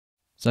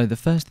So the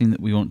first thing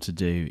that we want to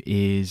do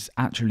is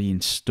actually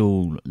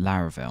install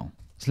Laravel.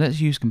 So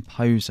let's use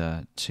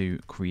Composer to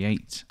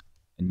create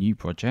a new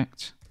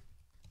project,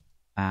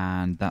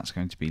 and that's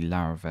going to be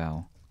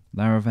Laravel.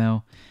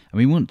 And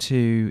we want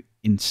to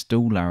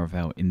install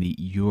Laravel in the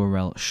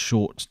URL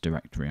short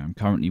directory. I'm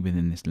currently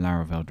within this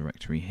Laravel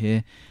directory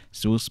here,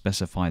 so we'll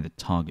specify the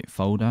target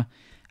folder,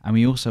 and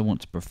we also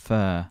want to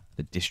prefer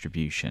the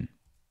distribution.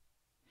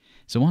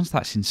 So once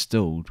that's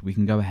installed, we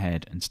can go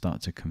ahead and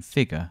start to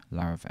configure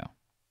Laravel.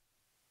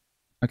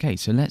 Okay,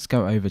 so let's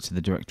go over to the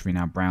directory in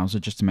our browser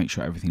just to make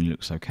sure everything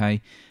looks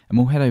okay, and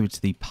we'll head over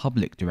to the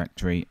public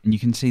directory, and you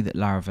can see that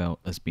Laravel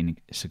has been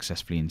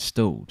successfully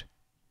installed.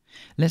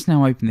 Let's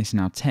now open this in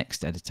our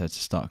text editor to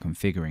start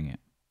configuring it.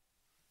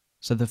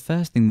 So the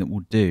first thing that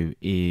we'll do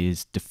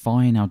is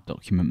define our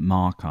document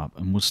markup,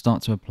 and we'll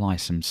start to apply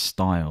some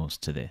styles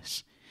to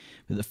this.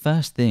 But the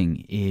first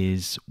thing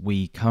is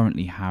we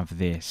currently have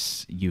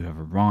this "you have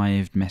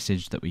arrived"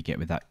 message that we get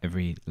with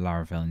every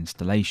Laravel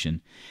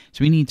installation.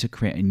 So we need to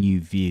create a new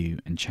view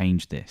and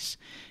change this.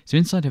 So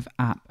inside of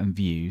app and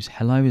views,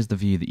 hello is the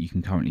view that you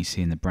can currently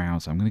see in the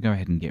browser. I'm going to go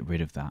ahead and get rid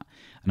of that.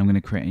 And I'm going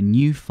to create a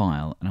new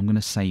file, and I'm going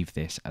to save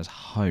this as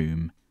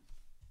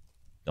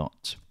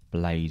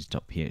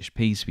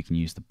home.blade.php so we can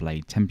use the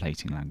Blade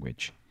templating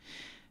language.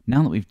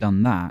 Now that we've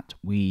done that,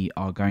 we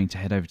are going to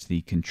head over to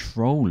the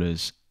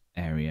controllers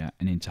area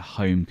and into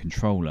home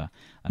controller,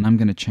 and I'm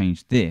going to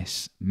change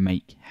this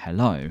make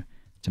hello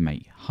to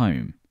make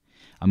home.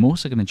 I'm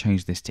also going to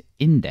change this to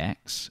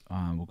index.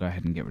 We'll go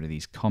ahead and get rid of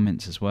these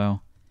comments as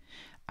well,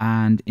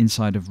 and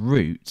inside of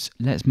root,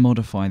 let's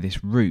modify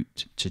this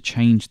root to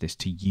change this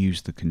to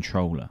use the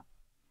controller.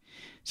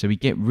 So we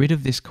get rid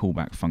of this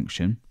callback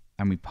function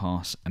and we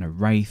pass an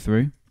array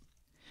through,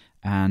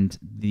 and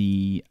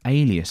the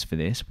alias for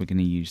this we're going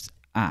to use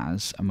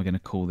as, and we're going to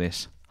call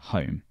this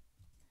home.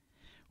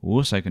 We're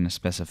also going to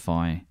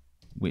specify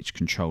which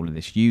controller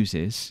this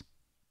uses,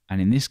 and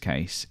in this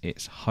case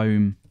it's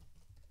home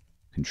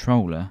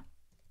controller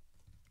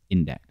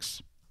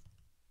index.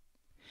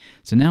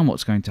 So now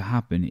what's going to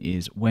happen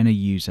is when a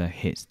user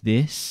hits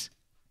this,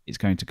 it's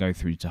going to go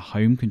through to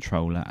home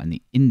controller and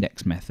the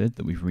index method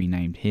that we've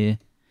renamed here,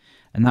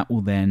 and that will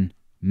then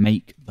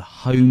make the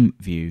home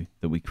view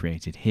that we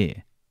created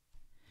here.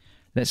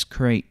 Let's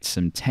create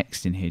some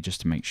text in here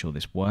just to make sure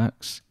this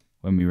works.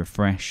 When we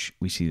refresh,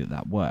 we see that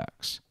that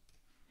works.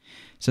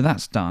 So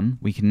that's done.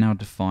 We can now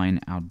define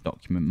our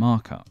document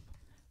markup.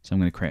 So I'm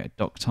going to create a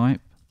doc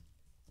type,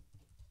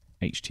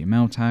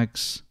 HTML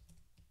tags,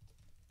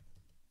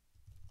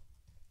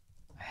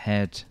 a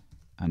head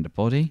and a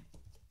body.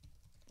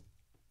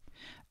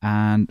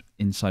 And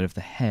inside of the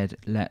head,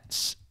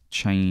 let's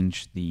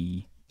change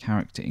the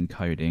character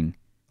encoding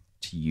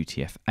to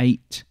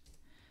UTF-8,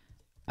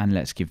 and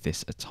let's give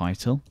this a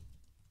title.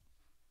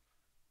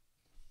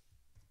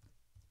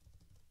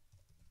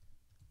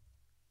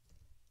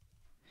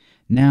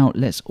 Now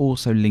let's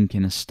also link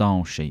in a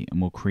style sheet,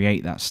 and we'll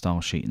create that style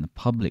sheet in the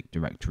public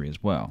directory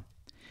as well.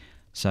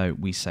 So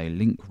we say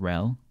link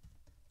rel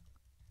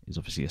is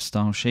obviously a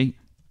style sheet,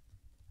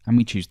 and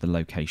we choose the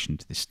location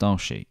to this style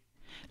sheet.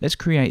 Let's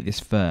create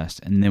this first,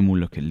 and then we'll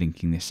look at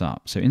linking this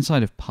up. So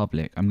inside of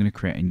public, I'm going to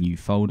create a new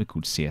folder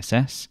called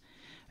CSS,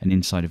 and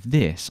inside of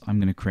this, I'm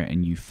going to create a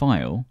new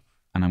file,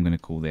 and I'm going to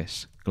call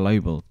this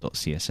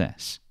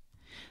global.css.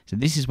 So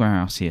this is where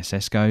our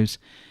CSS goes.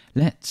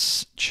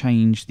 Let's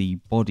change the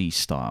body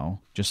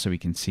style just so we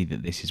can see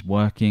that this is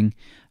working.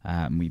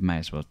 We may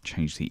as well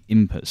change the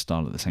input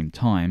style at the same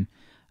time.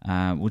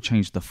 We'll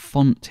change the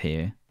font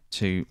here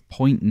to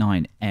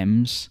 0.9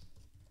 ems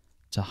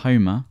to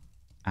Homer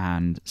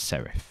and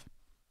serif.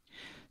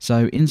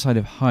 So inside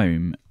of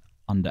home,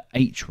 under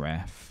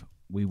href,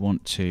 we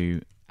want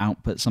to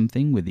output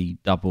something with the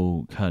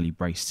double curly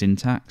brace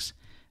syntax,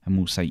 and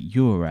we'll say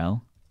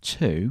URL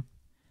to.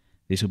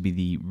 This will be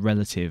the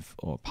relative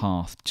or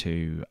path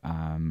to,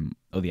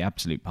 or the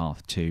absolute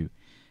path to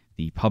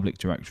the public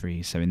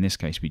directory. So in this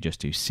case, we just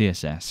do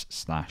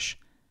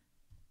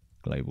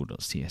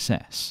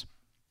css/global.css.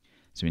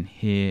 So in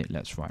here,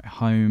 let's write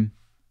home,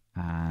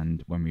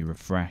 and when we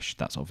refresh,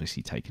 that's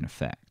obviously taken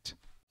effect.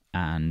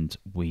 And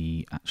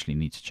we actually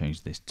need to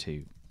change this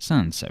to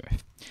sans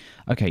serif.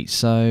 Okay,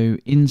 so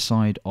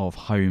inside of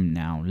home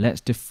now, let's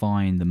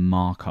define the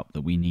markup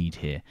that we need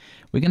here.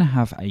 We're going to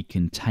have a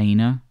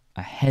container,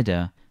 a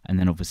header, and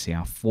then obviously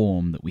our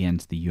form that we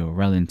enter the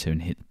URL into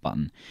and hit the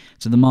button.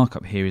 So the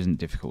markup here isn't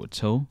difficult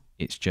at all.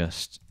 It's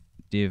just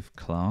div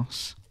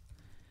class.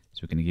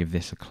 So we're going to give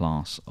this a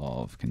class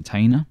of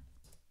container.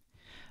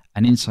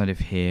 And inside of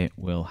here,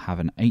 we'll have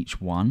an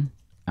h1,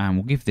 and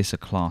we'll give this a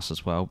class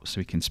as well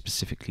so we can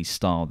specifically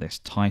style this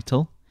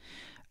title.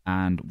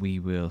 And we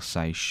will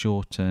say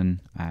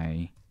shorten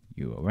a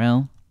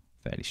URL,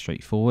 fairly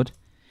straightforward.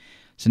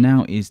 So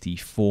now is the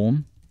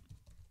form.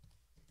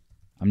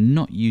 I'm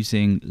not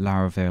using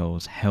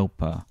Laravel's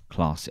helper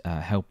class,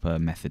 helper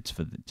methods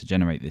to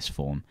generate this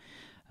form.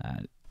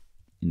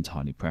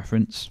 Entirely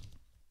preference.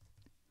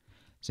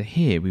 So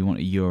here we want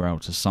a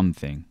URL to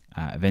something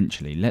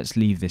eventually. Let's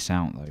leave this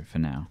out though for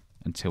now.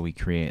 until we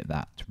create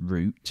that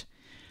route,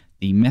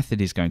 the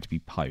method is going to be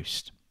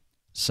post.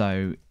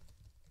 So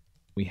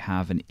we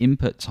have an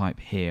input type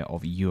here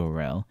of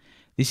URL.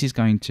 This is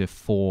going to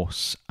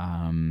force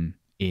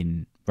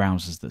in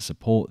browsers that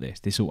support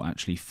this will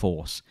actually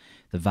force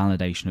the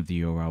validation of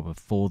the URL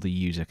before the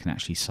user can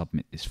actually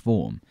submit this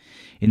form.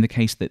 In the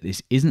case that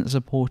this isn't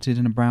supported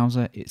in a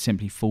browser, it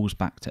simply falls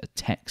back to a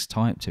text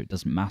type, so it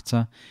doesn't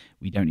matter.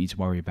 We don't need to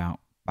worry about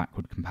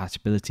backward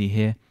compatibility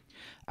here.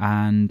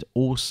 And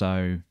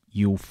also,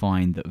 you'll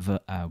find that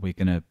we're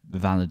going to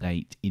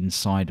validate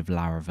inside of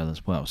Laravel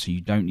as well. So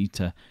you don't need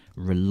to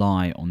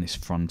rely on this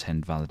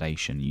front-end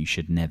validation. You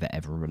should never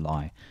ever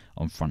rely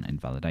on front-end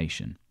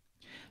validation.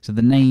 So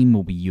the name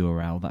will be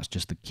URL. That's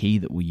just the key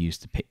that we'll use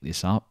to pick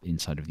this up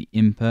inside of the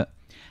input.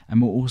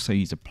 And we'll also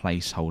use a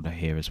placeholder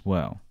here as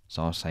well.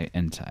 So I'll say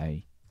enter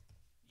a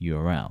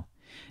URL.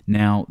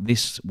 Now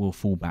this will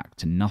fall back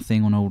to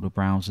nothing on older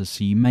browsers,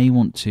 so you may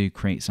want to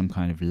create some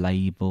kind of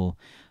label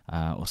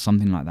or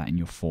something like that in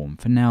your form.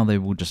 For now they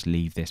will just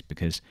leave this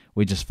because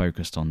we're just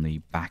focused on the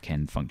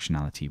back-end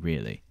functionality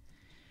really.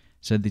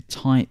 So the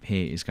type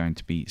here is going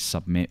to be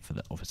submit,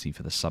 obviously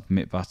for the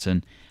submit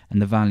button,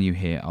 and the value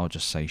here I'll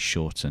just say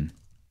shorten.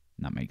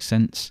 That makes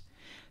sense.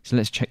 So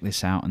let's check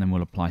this out and then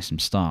we'll apply some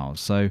styles.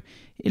 So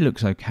it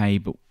looks okay,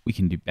 but we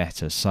can do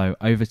better. So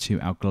over to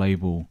our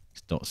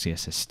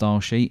global.css style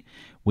sheet,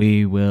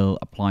 we will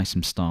apply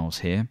some styles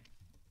here.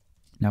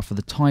 Now for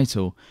the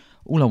title,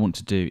 all I want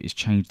to do is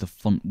change the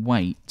font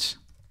weight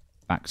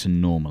back to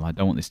normal. I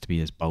don't want this to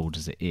be as bold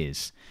as it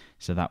is.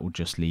 So that will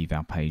just leave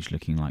our page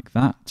looking like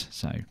that.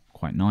 So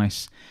quite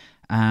nice.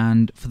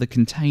 And for the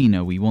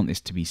container, we want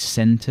this to be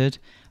centered.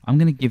 I'm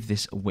going to give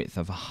this a width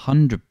of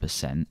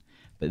 100%,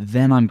 but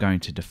then I'm going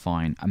to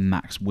define a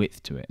max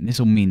width to it. And this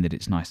will mean that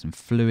it's nice and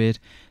fluid,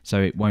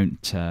 so it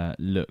won't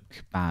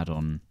look bad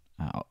on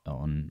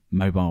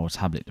mobile or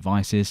tablet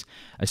devices,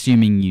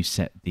 assuming you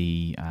set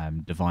the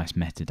device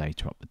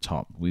metadata up the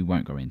top. We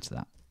won't go into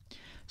that.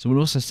 So we'll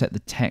also set the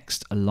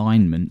text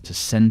alignment to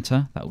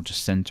center. That will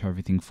just center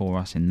everything for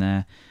us in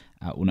there.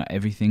 Well, not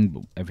everything,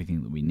 but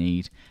everything that we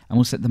need. And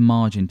we'll set the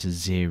margin to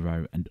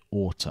 0 and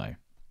auto.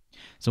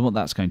 So what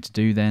that's going to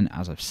do then,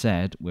 as I've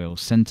said, we'll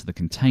center the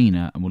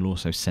container and we'll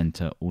also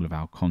center all of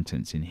our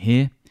contents in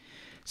here.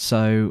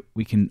 So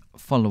we can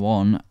follow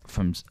on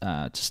from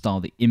to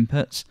style the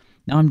inputs.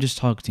 Now I'm just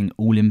targeting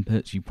all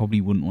inputs. You probably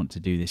wouldn't want to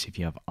do this if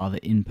you have other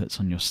inputs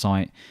on your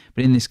site,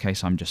 but in this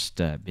case I'm just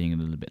being a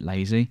little bit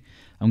lazy.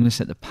 I'm going to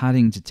set the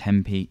padding to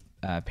 10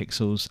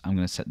 pixels. I'm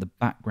going to set the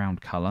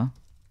background color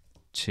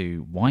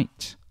to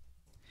white.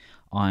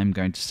 I'm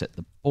going to set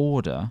the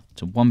border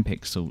to 1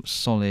 pixel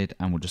solid,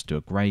 and we'll just do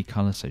a grey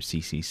color, so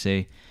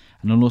CCC.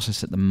 And I'll also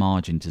set the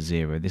margin to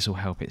 0. This will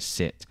help it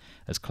sit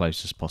as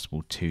close as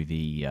possible to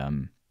the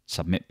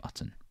submit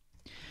button.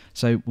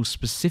 So we'll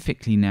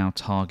specifically now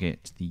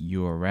target the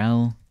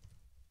URL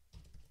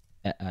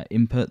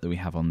input that we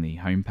have on the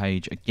home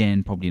page.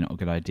 Again, probably not a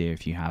good idea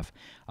if you have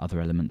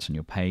other elements on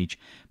your page,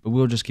 but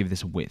we'll just give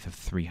this a width of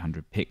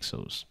 300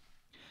 pixels.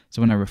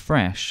 So when I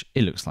refresh,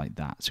 it looks like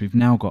that. So we've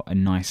now got a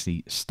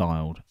nicely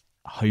styled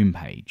home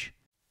page.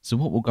 So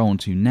what we'll go on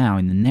to now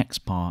in the next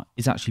part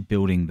is actually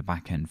building the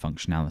back-end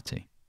functionality.